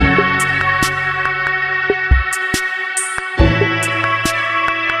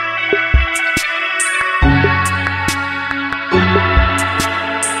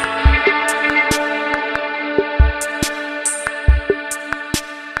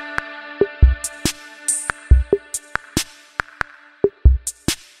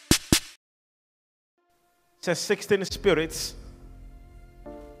says 16 spirits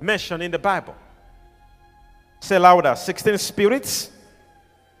mentioned in the Bible. Say louder. 16 spirits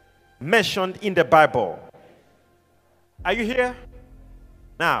mentioned in the Bible. Are you here?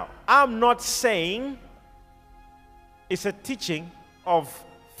 Now, I'm not saying it's a teaching of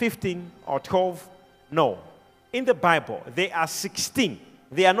 15 or 12. No. In the Bible, there are 16.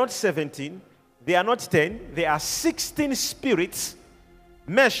 They are not 17. They are not 10. There are 16 spirits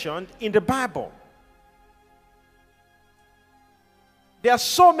mentioned in the Bible. There are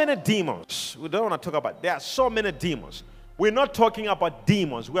so many demons. We don't want to talk about. There are so many demons. We're not talking about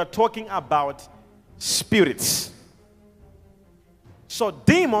demons. We are talking about spirits. So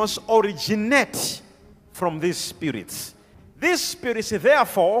demons originate from these spirits. These spirits,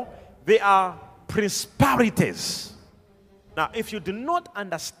 therefore, they are principalities. Now, if you do not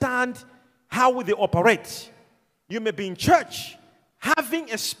understand how they operate, you may be in church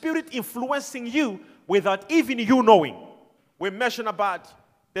having a spirit influencing you without even you knowing. We mentioned about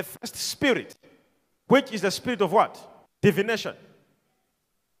the first spirit, which is the spirit of what? Divination.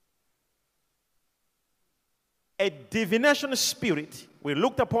 A divination spirit, we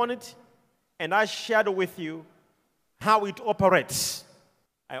looked upon it, and I shared with you how it operates.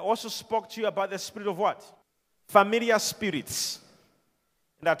 I also spoke to you about the spirit of what? Familiar spirits.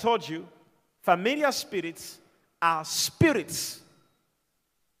 And I told you, familiar spirits are spirits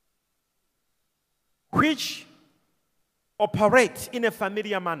which operate in a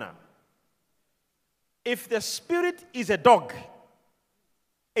familiar manner. If the spirit is a dog,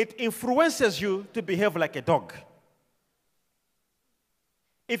 it influences you to behave like a dog.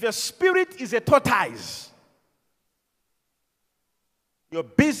 If a spirit is a tortoise, your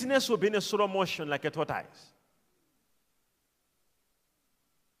business will be in a slow motion like a tortoise.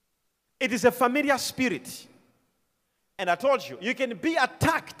 It is a familiar spirit. And I told you, you can be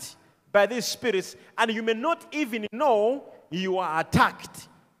attacked by these spirits, and you may not even know you are attacked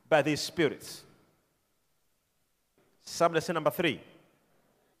by these spirits. Psalm lesson number 3.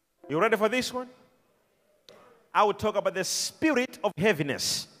 You ready for this one? I will talk about the spirit of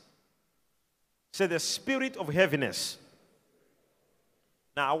heaviness. Say the spirit of heaviness.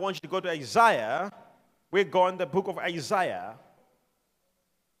 Now I want you to go to Isaiah. We're going to the book of Isaiah.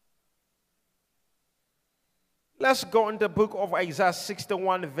 Let's go in the book of Isaiah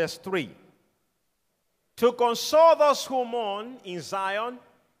 61 verse 3. To console those who mourn in Zion,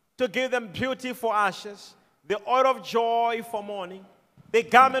 to give them beauty for ashes, the oil of joy for mourning, the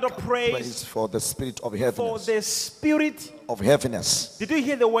garment of praise for the spirit of heaviness. For the spirit of heaviness. Did you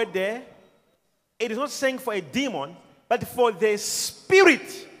hear the word there? It is not saying for a demon, but for the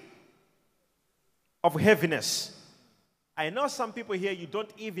spirit of heaviness. I know some people here, you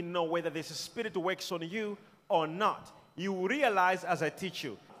don't even know whether this spirit works on you or not. You will realize as I teach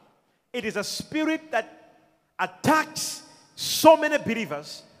you. It is a spirit that attacks so many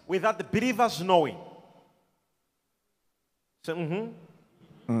believers without the believers knowing. So,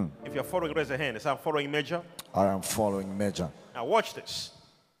 if you're following, raise a hand. Is I'm following major? I am following major. Now watch this.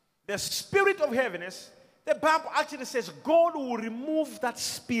 The spirit of heaviness, the Bible actually says God will remove that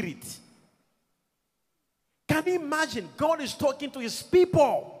spirit. Can you imagine? God is talking to his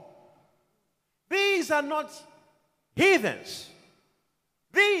people. These are not heathens.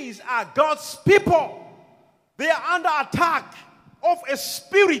 These are God's people. They are under attack of a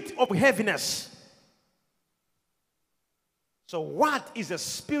spirit of heaviness. So what is a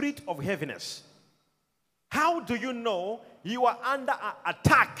spirit of heaviness? How do you know you are under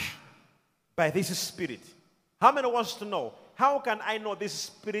attack by this spirit? How many wants to know? How can I know this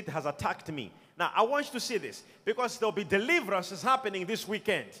spirit has attacked me? Now, I want you to see this because there'll be deliverances happening this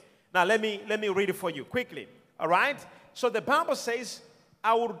weekend. Now, let me read it for you quickly. All right? So the Bible says,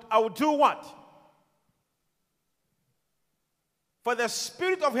 I will do what? For the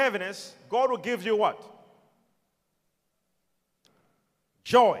spirit of heaviness, God will give you what?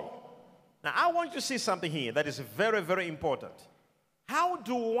 Joy. Now, I want you to see something here that is very, very important. How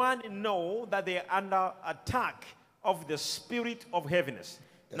do one know that they are under attack of the spirit of heaviness?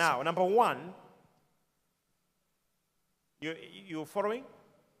 Yes, now, sir. Number one, you following?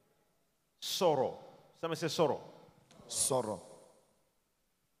 Sorrow. Somebody say sorrow. Sorrow.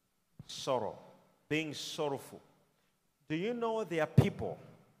 Sorrow. Being sorrowful. Do you know there are people?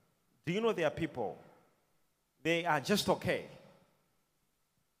 Do you know there are people? They are just okay.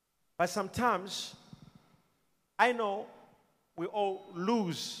 But sometimes, I know we all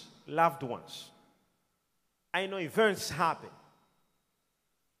lose loved ones. I know events happen.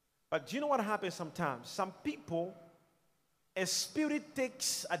 But do you know what happens sometimes? Some people, a spirit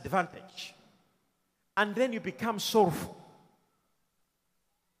takes advantage. And then you become sorrowful.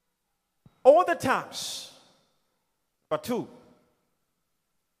 All the times, Number 2,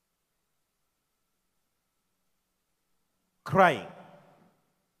 crying.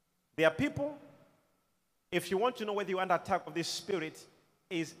 There are people, if you want to know whether you're under attack of this spirit,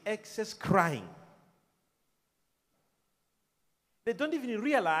 is excess crying. They don't even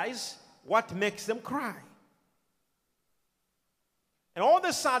realize what makes them cry. And all of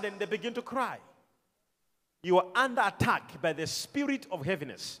a sudden, they begin to cry. You are under attack by the spirit of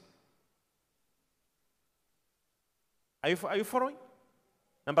heaviness. Are you following?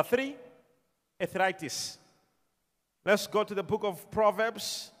 Number 3, arthritis. Let's go to the book of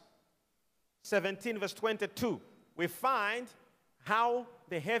Proverbs 17, verse 22. We find how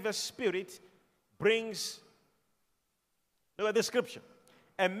the heavy spirit brings, look at the scripture.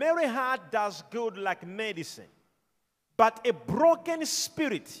 A merry heart does good like medicine, but a broken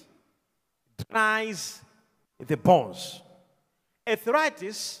spirit dries the bones.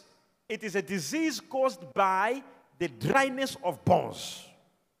 Arthritis, it is a disease caused by the dryness of bones.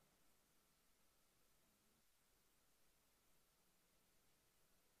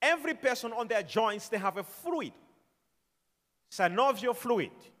 Every person on their joints, they have a fluid, synovial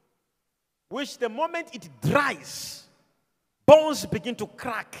fluid, which the moment it dries, bones begin to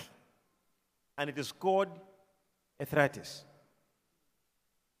crack, and it is called arthritis.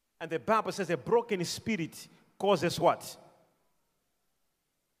 And the Bible says a broken spirit causes what?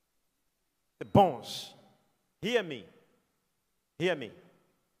 The bones. Hear me. Hear me.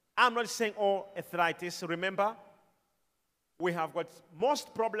 I'm not saying all arthritis. Remember, we have got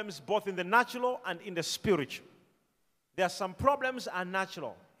most problems both in the natural and in the spiritual. There are some problems are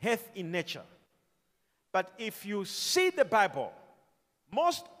natural, health in nature. But if you see the Bible,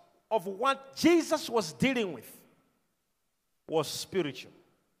 most of what Jesus was dealing with was spiritual.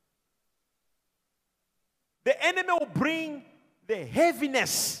 The enemy will bring the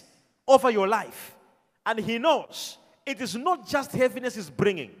heaviness over your life. And he knows it is not just heaviness he's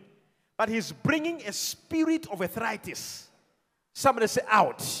bringing, but he's bringing a spirit of arthritis. Somebody say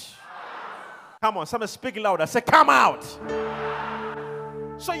out. Come on, somebody speak louder. Say come out.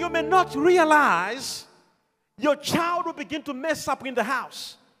 So you may not realize your child will begin to mess up in the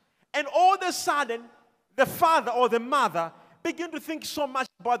house. And all of a sudden, the father or the mother begin to think so much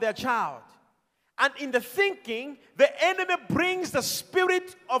about their child. And in the thinking, the enemy brings the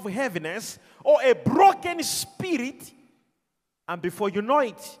spirit of heaviness or a broken spirit. And before you know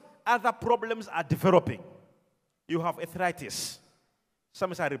it, other problems are developing. You have arthritis.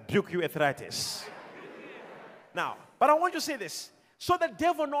 Some say, I rebuke you, arthritis. Now, but I want you to say this. So the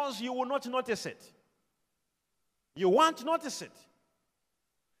devil knows you will not notice it. You won't notice it.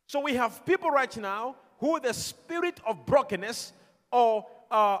 So we have people right now who the spirit of brokenness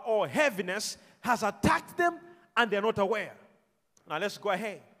or heaviness has attacked them and they're not aware. Now let's go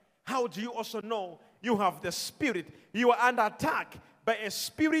ahead. How do you also know you have the spirit? You are under attack by a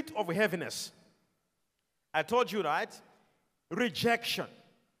spirit of heaviness. I told you, right? Rejection.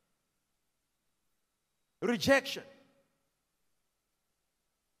 Rejection.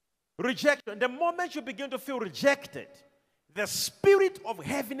 Rejection. The moment you begin to feel rejected, the spirit of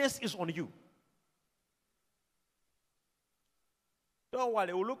heaviness is on you. Don't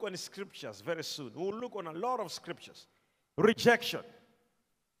worry, we'll look on the scriptures very soon. We'll look on a lot of scriptures. Rejection.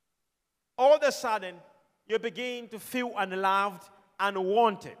 All of a sudden, you begin to feel unloved,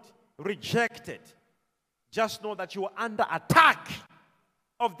 unwanted, rejected. Just know that you are under attack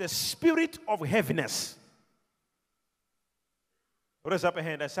of the spirit of heaviness. Raise up a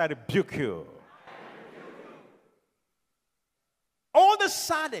hand. I say, I rebuke you. All of a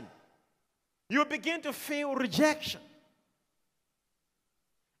sudden, you begin to feel rejection.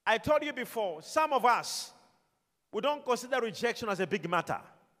 I told you before, some of us, we don't consider rejection as a big matter.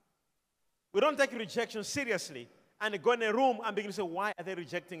 We don't take rejection seriously and go in a room and begin to say, why are they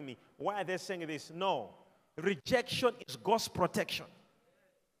rejecting me? Why are they saying this? No. Rejection is God's protection.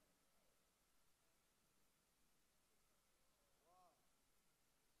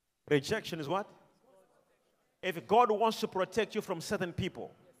 Rejection is what? If God wants to protect you from certain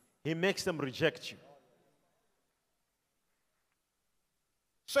people, He makes them reject you.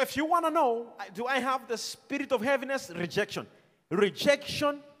 So if you want to know, do I have the spirit of heaviness? Rejection.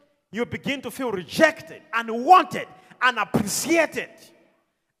 Rejection, you begin to feel rejected and wanted and appreciated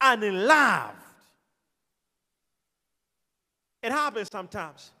and loved. It happens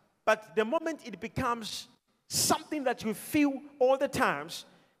sometimes. But the moment it becomes something that you feel all the times,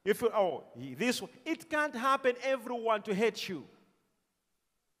 you feel, oh, this, it can't happen everyone to hate you.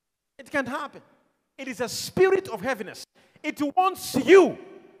 It can't happen. It is a spirit of heaviness. It wants you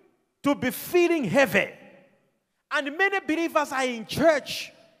to be feeling heavy. And many believers are in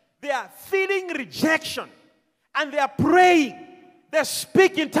church. They are feeling rejection. and they are praying, they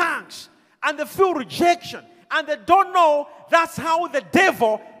speak in tongues, and they feel rejection, and they don't know that's how the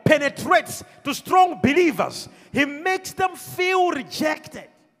devil penetrates to strong believers. He makes them feel rejected,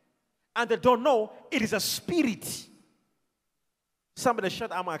 and they don't know it is a spirit. Somebody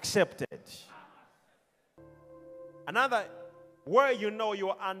shout, I'm accepted. Another where you know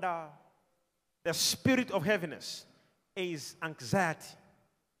you're under the spirit of heaviness is anxiety.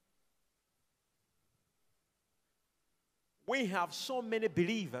 We have so many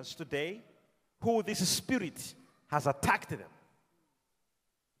believers today who this spirit has attacked them.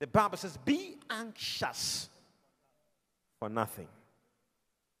 The Bible says, be anxious for nothing.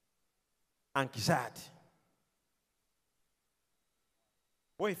 Anxiety.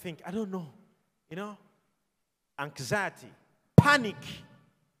 What do you think? I don't know. You know? Anxiety. Panic.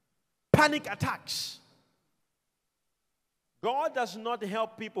 Panic attacks. God does not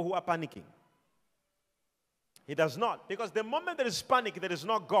help people who are panicking. He does not. Because the moment there is panic, there is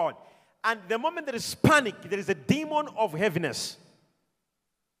not God. And the moment there is panic, there is a demon of heaviness.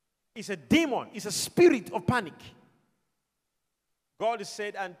 It's a demon. It's a spirit of panic. God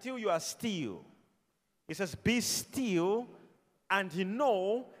said, until you are still. He says, be still and you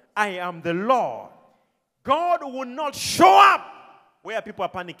know I am the Lord. God will not show up where people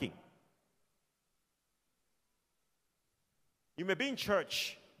are panicking. You may be in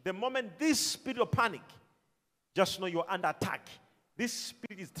church. The moment this spirit of panic, just know you're under attack. This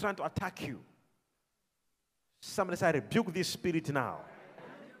spirit is trying to attack you. Somebody say, I rebuke this spirit now.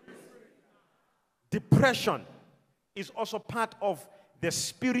 Depression is also part of the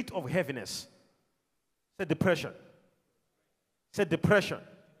spirit of heaviness. Say depression. Say depression.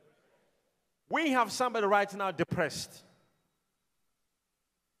 We have somebody right now depressed.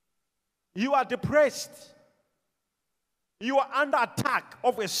 You are depressed. You are under attack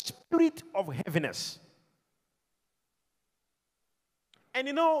of a spirit of heaviness. And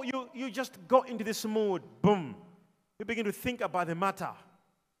you know, you just go into this mood, boom. You begin to think about the matter.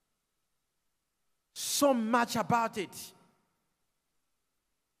 So much about it.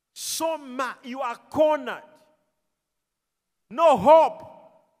 So much. You are cornered. No hope.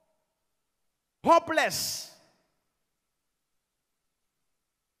 Hopeless.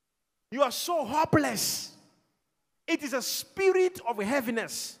 You are so hopeless. It is a spirit of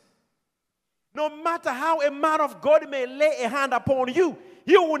heaviness. No matter how a man of God may lay a hand upon you,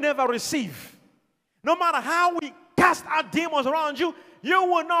 you will never receive. No matter how we cast out demons around you, you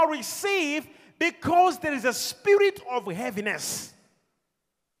will not receive because there is a spirit of heaviness.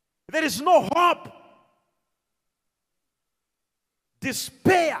 There is no hope.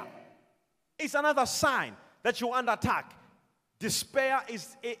 Despair is another sign that you're under attack. Despair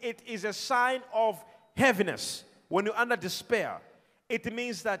is a sign of heaviness. When you're under despair, it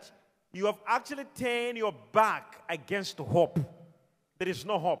means that you have actually turned your back against hope. There is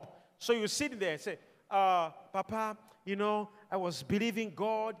no hope. So you sit there and say, Papa, you know, I was believing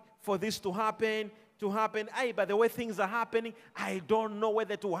God for this to happen. Hey, by the way things are happening, I don't know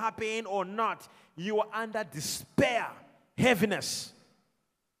whether it will happen or not. You are under despair, heaviness.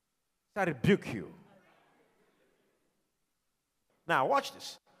 I rebuke you. Now, watch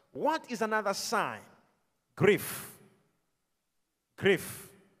this. What is another sign? Grief. Grief.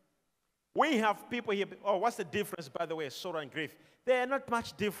 We have people here. Oh, what's the difference, by the way, sorrow and grief? They are not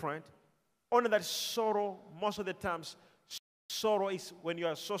much different. Only that sorrow, most of the times, sorrow is when you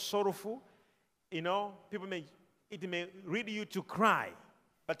are so sorrowful. You know, it may lead you to cry.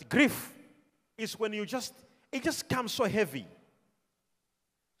 But grief is when it just comes so heavy.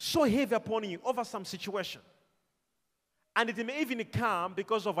 So heavy upon you over some situation. And it may even come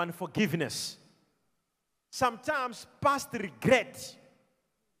because of unforgiveness. Sometimes past regret.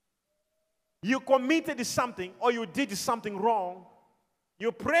 You committed something or you did something wrong.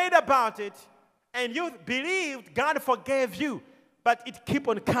 You prayed about it and you believed God forgave you. But it keep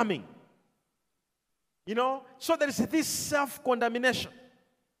on coming. You know? So there is this self-condemnation.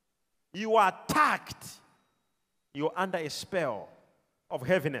 You are attacked. You're under a spell of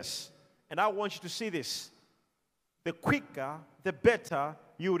heaviness. And I want you to see this. The quicker, the better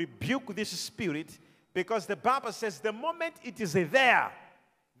you rebuke this spirit, because the Bible says the moment it is there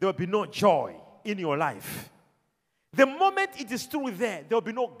will be no joy in your life. The moment it is still there will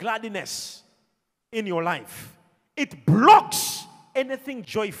be no gladness in your life. It blocks anything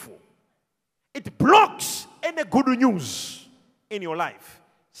joyful. It blocks any good news in your life.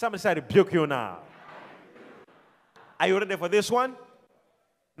 Somebody say, I rebuke you now. Are you ready for this one?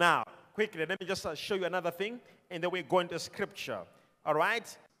 Now, quickly, let me just show you another thing, and then we go into scripture. All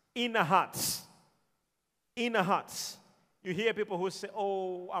right? Inner hearts. Inner hearts. You hear people who say,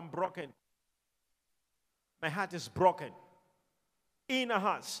 oh, I'm broken. My heart is broken. Inner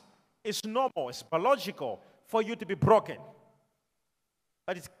hearts. It's normal, it's biological for you to be broken.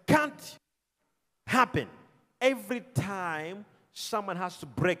 But it can't happen every time someone has to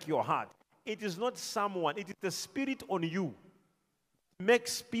break your heart. It is not someone, it is the spirit on you. It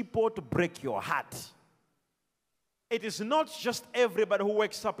makes people to break your heart. It is not just everybody who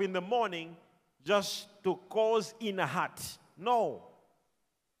wakes up in the morning just to cause inner hurt. No.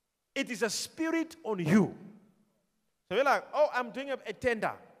 It is a spirit on you. So you're like, oh, I'm doing a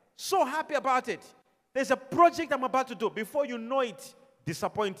tender. So happy about it. There's a project I'm about to do. Before you know it,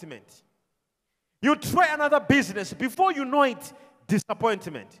 disappointment. You try another business. Before you know it,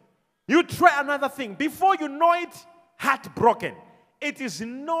 disappointment. You try another thing. Before you know it, heartbroken. It is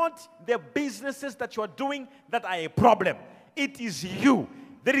not the businesses that you are doing that are a problem. It is you.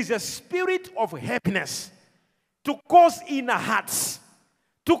 There is a spirit of happiness to cause inner hearts,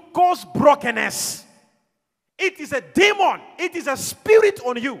 to cause brokenness. It is a demon. It is a spirit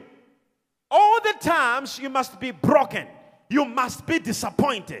on you. All the times you must be broken. You must be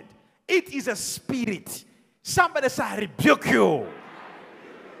disappointed. It is a spirit. Somebody say, I rebuke you.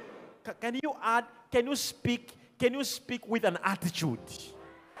 Can you add, can you speak with an attitude?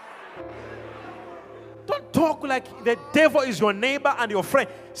 Don't talk like the devil is your neighbor and your friend.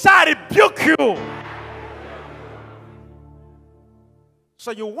 Say, I rebuke you.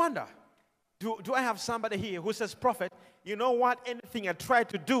 So you wonder, do I have somebody here who says, Prophet, you know what? Anything I try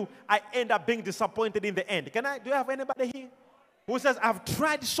to do, I end up being disappointed in the end. Do I have anybody here who says, I've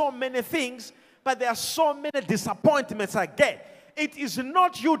tried so many things, but there are so many disappointments I get? It is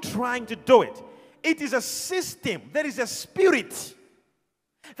not you trying to do it. It is a system. There is a spirit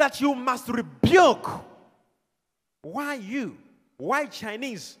that you must rebuke. Why you? Why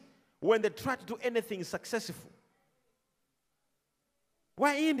Chinese, when they try to do anything successful?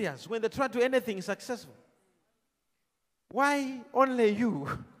 Why Indians, when they try to do anything successful? Why only you?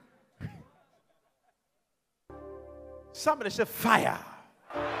 Somebody say fire.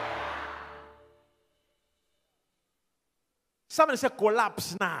 Somebody say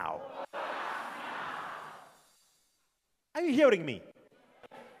collapse now. Are you hearing me?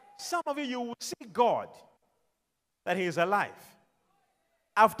 Some of you will see God, that He is alive,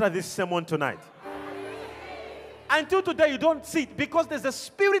 after this sermon tonight. Until today, you don't see it because there's a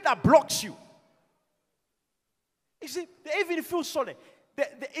spirit that blocks you. You see, they even feel sorry.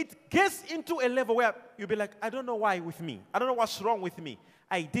 It gets into a level where you'll be like, I don't know why with me. I don't know what's wrong with me.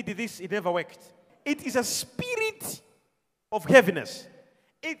 I did this, it never worked. It is a spirit of heaviness.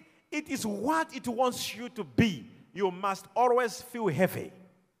 It is what it wants you to be. You must always feel heavy.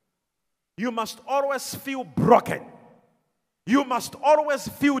 You must always feel broken. You must always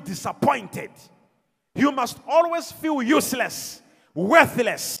feel disappointed. You must always feel useless,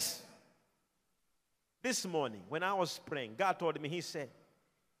 worthless. This morning, when I was praying, God told me, He said,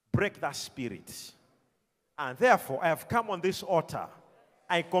 break that spirit. And therefore, I have come on this altar.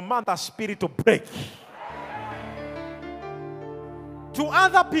 I command that spirit to break. To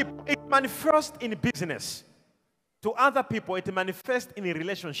other people, it manifests in business. To other people, it manifests in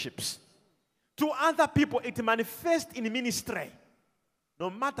relationships. To other people, it manifests in ministry. No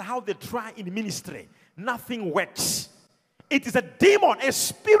matter how they try in ministry, nothing works. It is a demon, a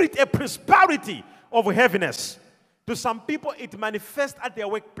spirit, a prosperity of heaviness. To some people, it manifests at their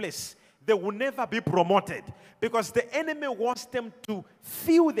workplace. They will never be promoted because the enemy wants them to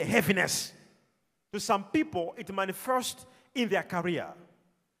feel the heaviness. To some people, it manifests in their career.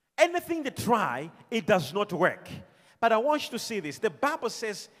 Anything they try, it does not work. But I want you to see this. The Bible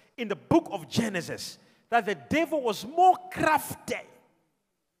says in the book of Genesis that the devil was more crafty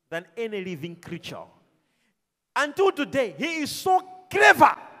than any living creature. Until today, he is so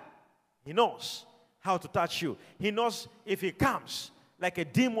clever. He knows how to touch you. He knows if he comes like a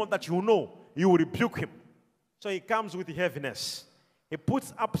demon that you know, you will rebuke him. So he comes with heaviness. He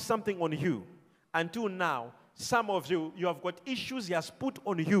puts up something on you. Until now, some of you, you have got issues he has put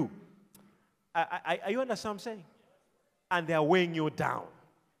on you. Are you understand what I'm saying? And they are weighing you down.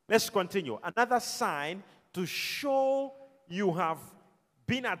 Let's continue. Another sign to show you have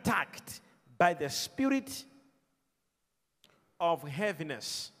been attacked by the spirit of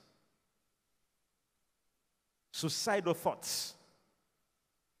heaviness. Suicidal thoughts.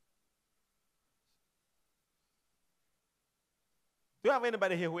 Do you have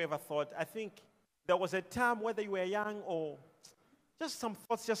anybody here who ever thought, I think there was a time, whether you were young or just some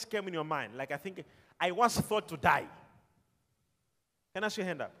thoughts just came in your mind. Like, I think I once thought to die. Can I see your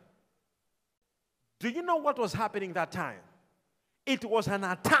hand up? Do you know what was happening that time? It was an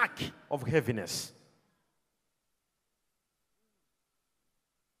attack of heaviness.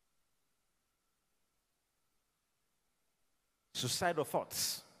 Suicidal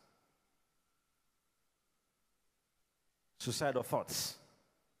thoughts. Suicidal thoughts.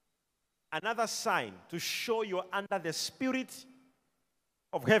 Another sign to show you're under the spirit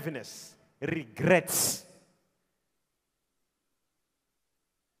of heaviness, regrets.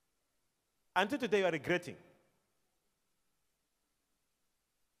 Until today, you are regretting.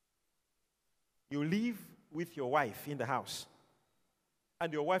 You live with your wife in the house,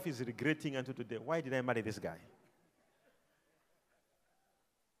 and your wife is regretting until today. Why did I marry this guy?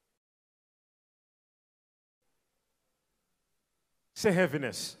 Say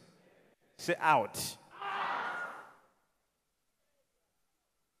heaviness. Say out.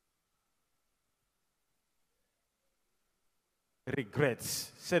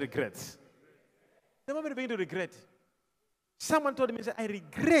 Regrets. Say regrets. The moment you begin to regret, someone told me, I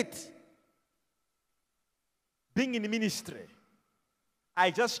regret being in ministry. I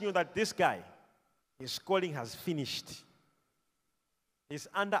just knew that this guy, his calling has finished. He's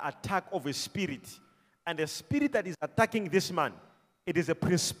under attack of a spirit. And the spirit that is attacking this man, it is a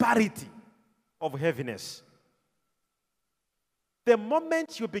prosperity of heaviness. The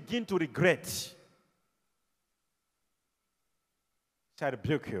moment you begin to regret, I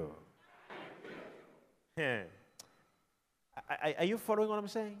rebuke you. Are you following what I'm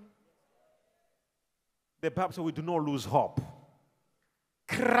saying? The Bible says we do not lose hope.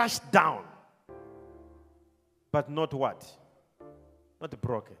 Crushed down. But not what? Not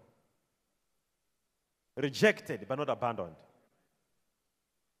broken. Rejected, but not abandoned.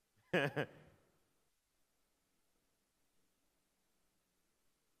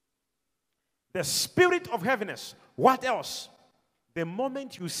 The spirit of heaviness. What else? The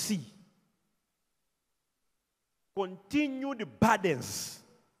moment you see continued burdens,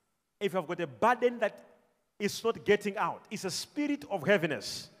 if you've got a burden that is not getting out, it's a spirit of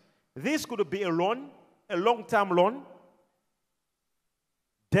heaviness. This could be a loan, a long-term loan,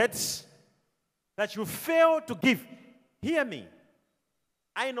 debts that you fail to give. Hear me.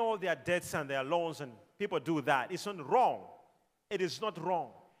 I know there are debts and there are loans and people do that. It's not wrong. It is not wrong.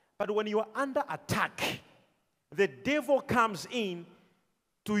 But when you are under attack, the devil comes in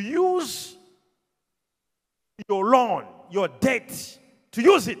to use your loan, your debt, to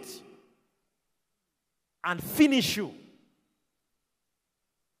use it and finish you.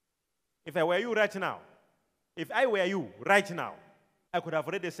 If I were you right now, if I were you right now, I could have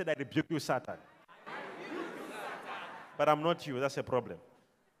already said, I rebuke you, Satan. But I'm not you. That's a problem.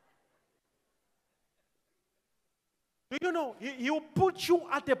 Do you know, he will put you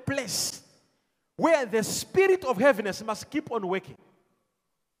at a place where the spirit of heaviness must keep on working.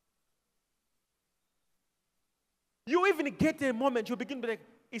 You even get a moment, you begin to be like,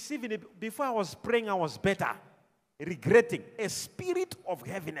 it's even before I was praying, I was better. Regretting. A spirit of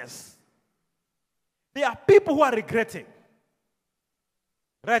heaviness. There are people who are regretting.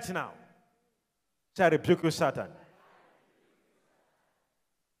 Right now. So I rebuke you, Satan.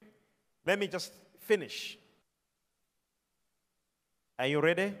 Let me just finish. Are you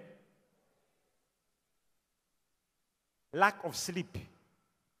ready? Lack of sleep.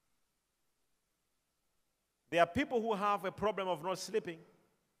 There are people who have a problem of not sleeping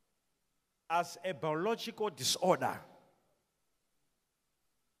as a biological disorder.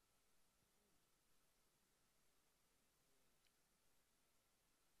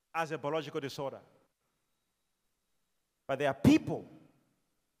 As a biological disorder. But there are people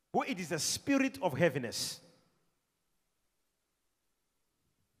who it is a spirit of heaviness.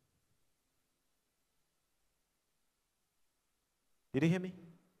 Did you hear me?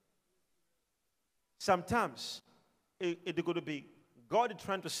 Sometimes it's going to be God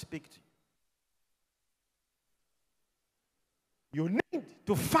trying to speak to you. You need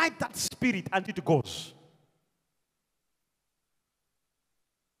to fight that spirit until it goes.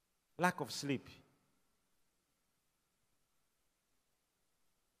 Lack of sleep.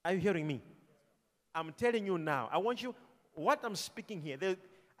 Are you hearing me? I'm telling you now. I want you, what I'm speaking here,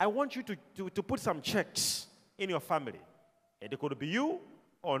 I want you to put some checks in your family. It could be you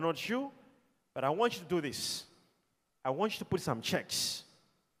or not you, but I want you to do this. I want you to put some checks.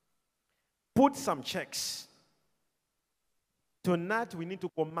 Put some checks. Tonight we need to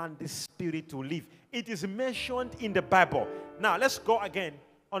command this spirit to leave. It is mentioned in the Bible. Now let's go again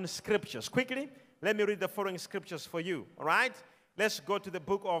on scriptures. Quickly, let me read the following scriptures for you. All right? Let's go to the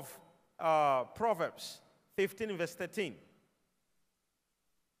book of Proverbs 15 verse 13.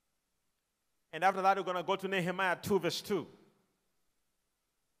 And after that, we're going to go to Nehemiah 2 verse 2.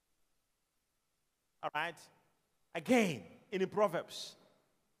 All right? Again, in the Proverbs.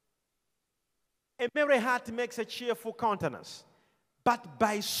 A merry heart makes a cheerful countenance, but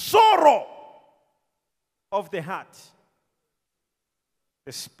by sorrow of the heart,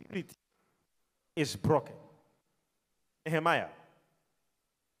 The spirit is broken. Nehemiah.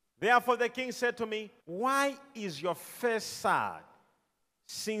 Therefore the king said to me, why is your face sad,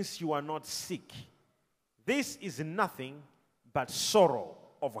 since you are not sick? This is nothing but sorrow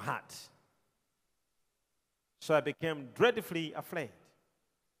of heart. So I became dreadfully afraid.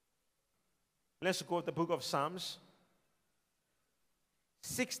 Let's go to the book of Psalms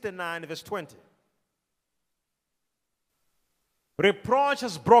 69, verse 20. Reproach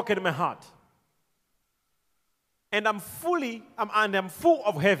has broken my heart, and I'm full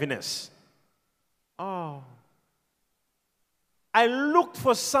of heaviness. Oh. I looked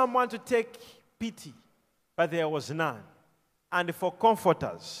for someone to take pity, but there was none, and for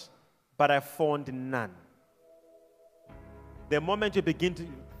comforters, but I found none. The moment you begin to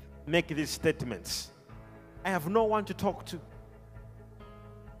make these statements, I have no one to talk to.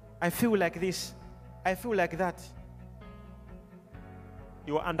 I feel like this. I feel like that.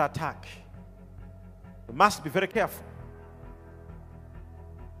 You are under attack. You must be very careful.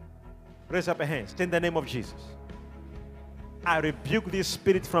 Raise up your hands. In the name of Jesus, I rebuke this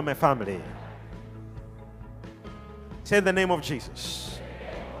spirit from my family. Say in the name of Jesus.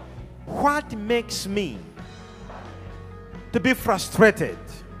 What makes me to be frustrated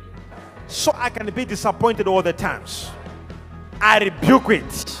so I can be disappointed all the times? I rebuke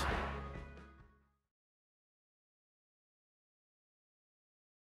it.